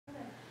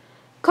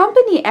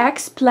Company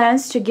X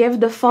plans to give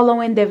the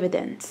following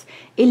dividends: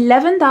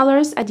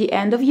 $11 at the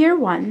end of year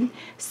 1,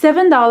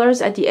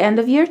 $7 at the end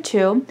of year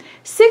 2,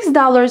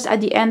 $6 at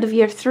the end of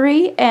year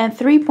 3, and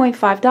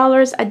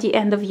 $3.5 at the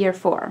end of year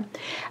 4.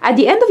 At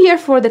the end of year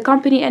 4, the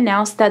company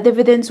announced that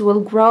dividends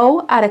will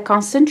grow at a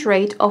constant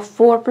rate of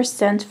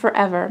 4%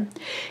 forever.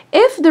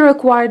 If the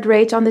required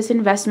rate on this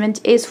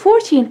investment is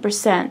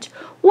 14%,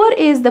 what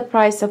is the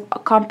price of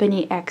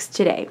Company X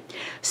today?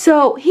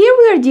 So here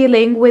we are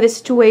dealing with a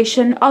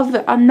situation of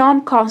a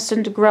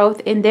non-constant growth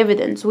in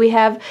dividends. We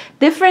have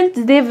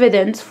different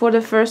dividends for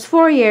the first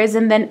 4 years,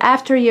 and then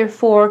after year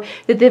 4,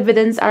 the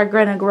dividends are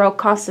going to grow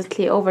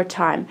constantly over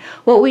time.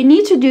 What we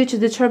need to do to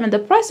determine the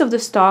price of the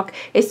stock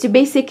is to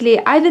basically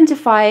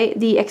identify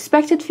the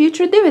expected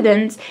future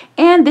dividends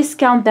and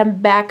discount them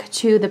back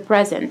to the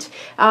present.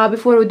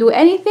 Before we do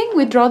anything,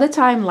 we draw the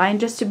timeline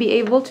just to be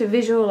able to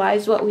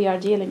visualize what we are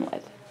dealing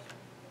with.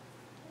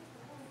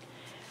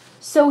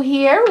 So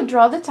here we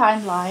draw the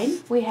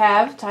timeline. We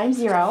have time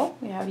 0,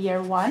 we have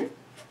year 1,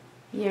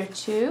 year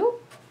 2,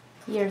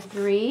 year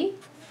 3,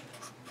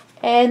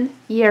 and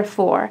year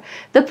 4.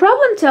 The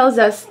problem tells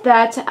us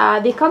that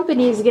the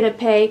company is going to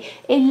pay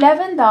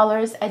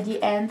 $11 at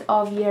the end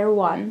of year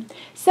 1,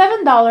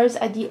 $7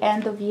 at the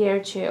end of year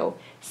 2,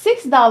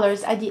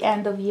 $6 at the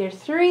end of year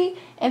 3,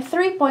 and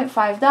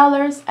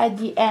 $3.5 at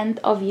the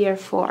end of year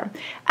 4.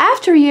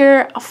 After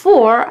year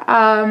 4,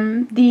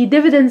 the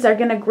dividends are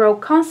going to grow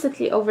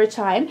constantly over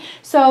time.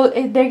 So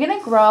they're going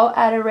to grow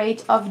at a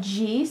rate of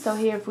G. So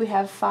here if we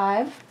have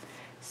 5,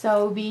 so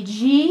it will be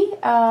G,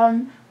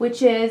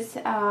 which is,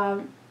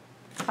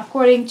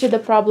 according to the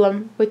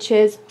problem, which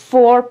is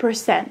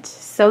 4%.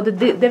 So the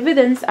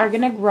dividends are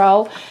going to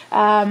grow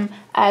at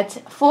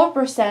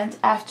 4%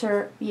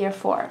 after year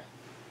 4.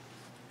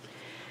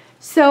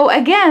 So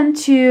again,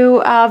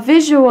 to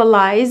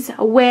visualize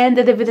when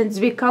the dividends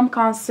become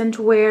constant,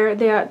 where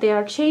they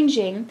are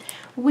changing,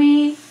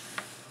 we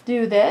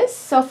do this.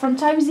 So from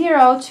time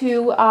 0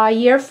 to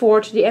year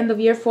 4, to the end of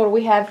year 4,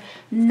 we have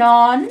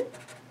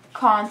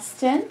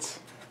non-constant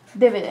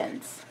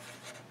dividends.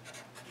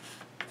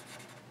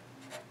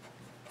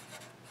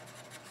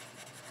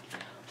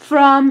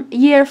 From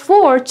year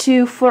 4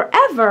 to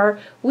forever,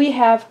 we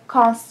have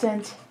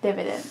constant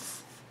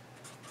dividends,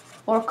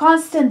 or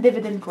constant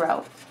dividend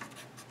growth.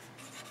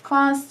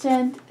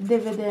 Constant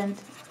dividend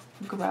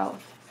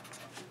growth.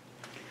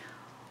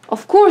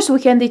 Of course, we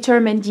can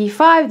determine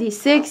D5,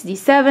 D6,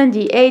 D7,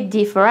 D8,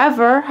 D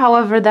forever.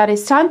 However, that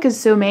is time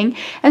consuming.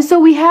 And so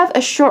we have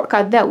a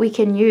shortcut that we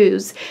can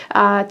use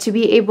to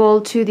be able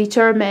to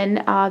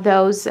determine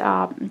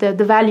the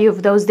value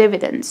of those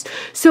dividends.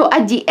 So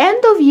at the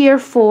end of year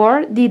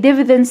 4, the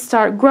dividends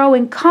start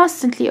growing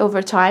constantly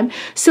over time.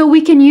 So we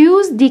can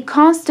use the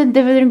constant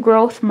dividend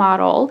growth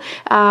model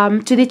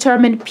to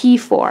determine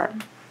P4.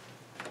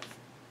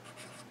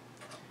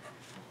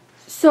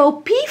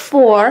 So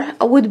P4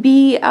 would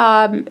be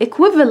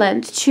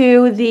equivalent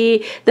to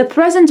the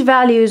present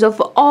values of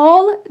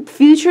all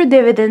future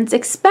dividends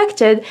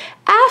expected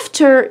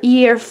after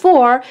year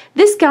 4,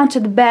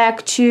 discounted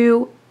back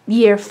to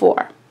year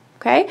 4.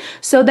 Okay,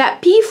 so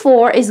that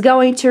P4 is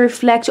going to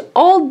reflect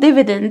all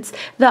dividends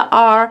that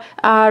are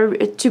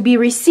to be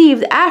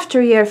received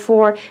after year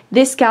 4,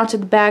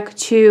 discounted back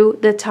to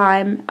the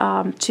time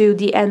to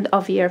the end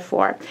of year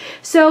 4.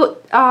 So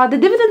the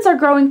dividends are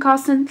growing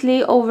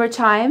constantly over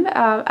time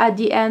at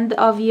the end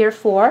of year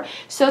 4.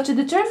 So to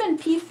determine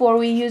P4,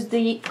 we use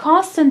the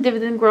constant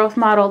dividend growth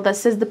model that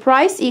says the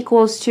price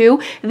equals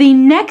to the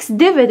next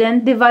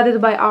dividend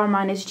divided by R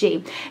minus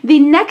G. The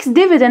next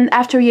dividend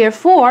after year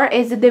 4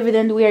 is the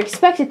dividend we are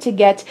expected to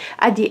get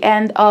at the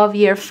end of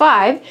year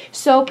 5.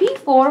 So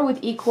P4 would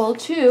equal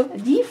to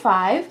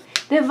D5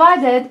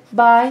 divided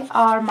by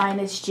R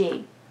minus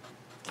G.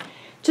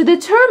 To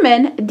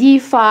determine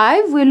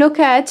D5, we look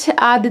at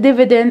the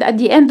dividend at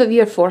the end of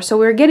year 4. So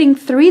we're getting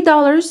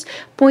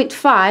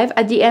 $3.5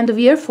 at the end of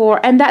year 4,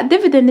 and that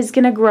dividend is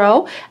going to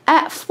grow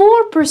at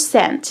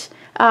 4%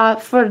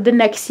 for the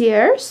next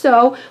year.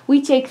 So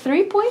we take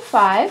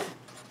 3.5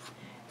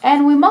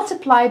 and we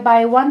multiply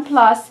by 1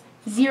 plus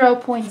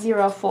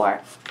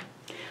 0.04.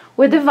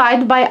 We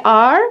divide by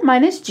R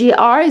minus G.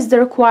 R is the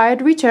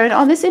required return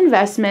on this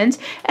investment,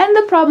 and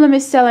the problem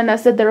is telling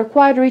us that the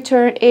required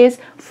return is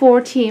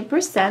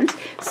 14%.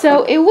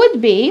 So it would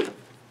be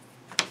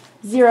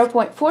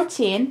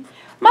 0.14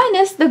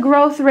 minus the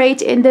growth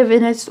rate in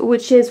dividends,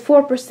 which is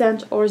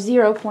 4% or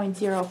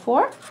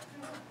 0.04.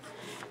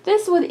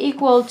 This would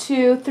equal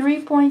to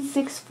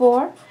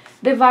 3.64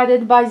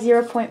 divided by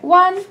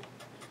 0.1,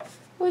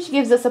 which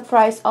gives us a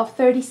price of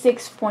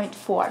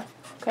 36.4.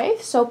 Okay,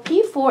 so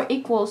P4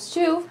 equals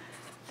to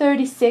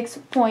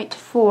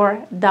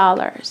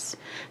 $36.4.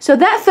 So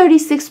that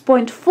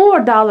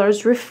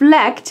 $36.4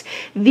 reflects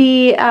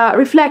the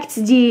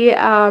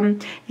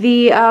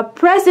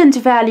present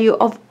value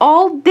of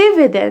all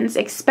dividends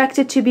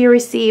expected to be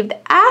received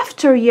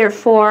after year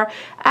 4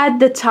 at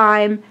the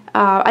time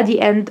at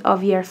the end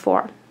of year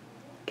 4.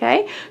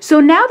 Okay,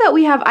 so now that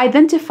we have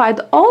identified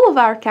all of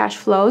our cash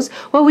flows,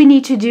 what we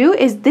need to do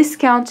is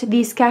discount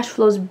these cash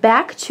flows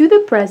back to the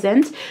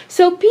present.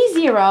 So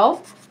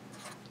P0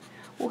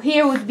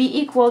 here would be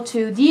equal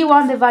to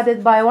D1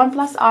 divided by 1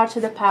 plus R to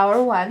the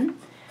power 1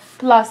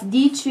 plus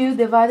D2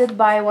 divided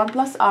by 1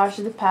 plus R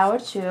to the power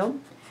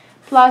 2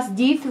 plus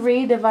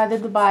D3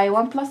 divided by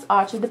 1 plus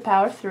R to the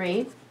power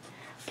 3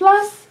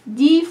 plus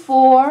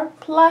D4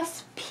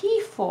 plus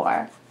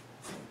P4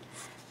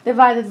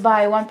 divided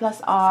by 1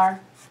 plus R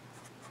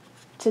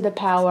to the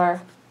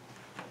power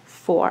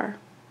 4.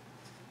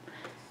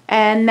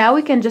 And now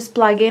we can just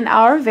plug in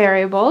our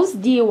variables.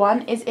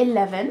 D1 is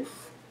 11.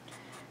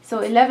 So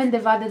 11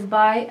 divided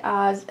by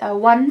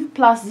 1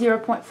 plus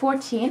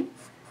 0.14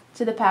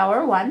 to the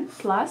power 1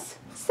 plus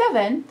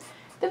 7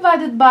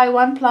 divided by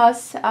 1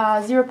 plus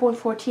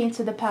 0.14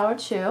 to the power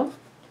 2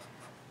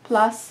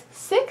 plus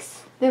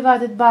 6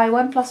 divided by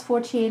 1 plus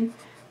 14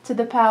 to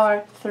the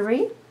power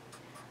 3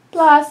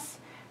 plus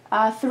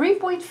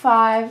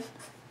 3.5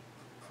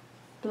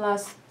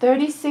 plus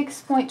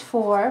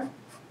 36.4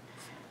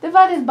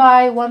 divided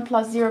by 1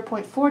 plus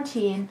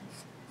 0.14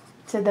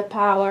 to the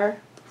power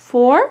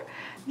 4.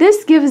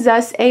 This gives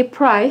us a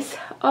price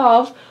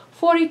of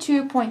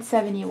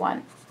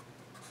 42.71.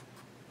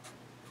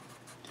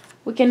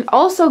 We can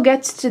also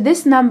get to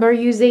this number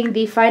using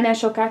the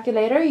financial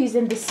calculator,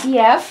 using the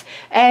CF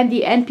and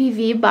the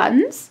NPV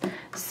buttons.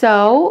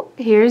 So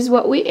here's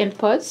what we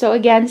input. So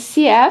again,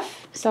 CF,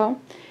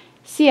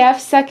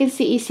 second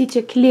CEC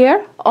to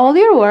clear all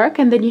your work,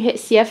 and then you hit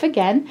CF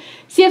again.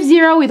 CF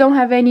 0, we don't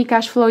have any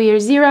cash flow year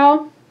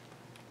 0.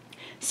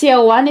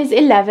 CO1 is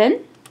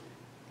 11.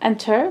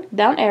 Enter,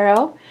 down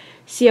arrow.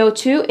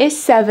 CO2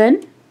 is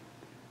 7.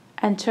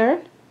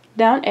 Enter,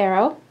 down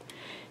arrow.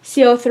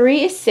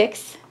 CO3 is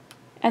 6.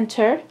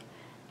 Enter,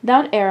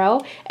 down arrow.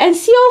 And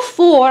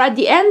CO4, at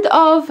the end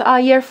of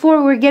year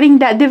 4, we're getting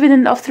that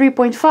dividend of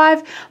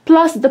 3.5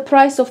 plus the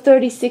price of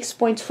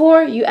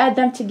 36.4. You add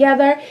them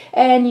together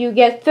and you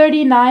get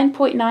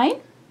 39.9.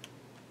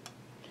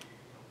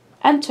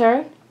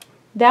 Enter,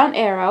 down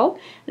arrow.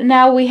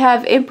 Now we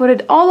have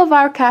inputted all of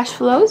our cash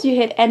flows. You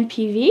hit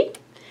NPV.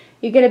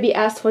 You're going to be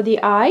asked for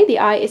the I. The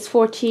I is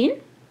 14.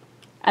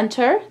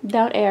 Enter,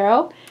 down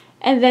arrow,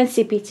 and then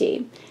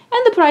CPT.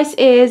 And the price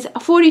is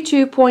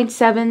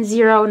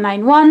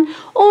 42.7091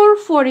 or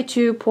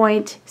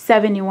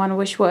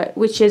 42.71,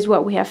 which is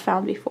what we have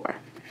found before.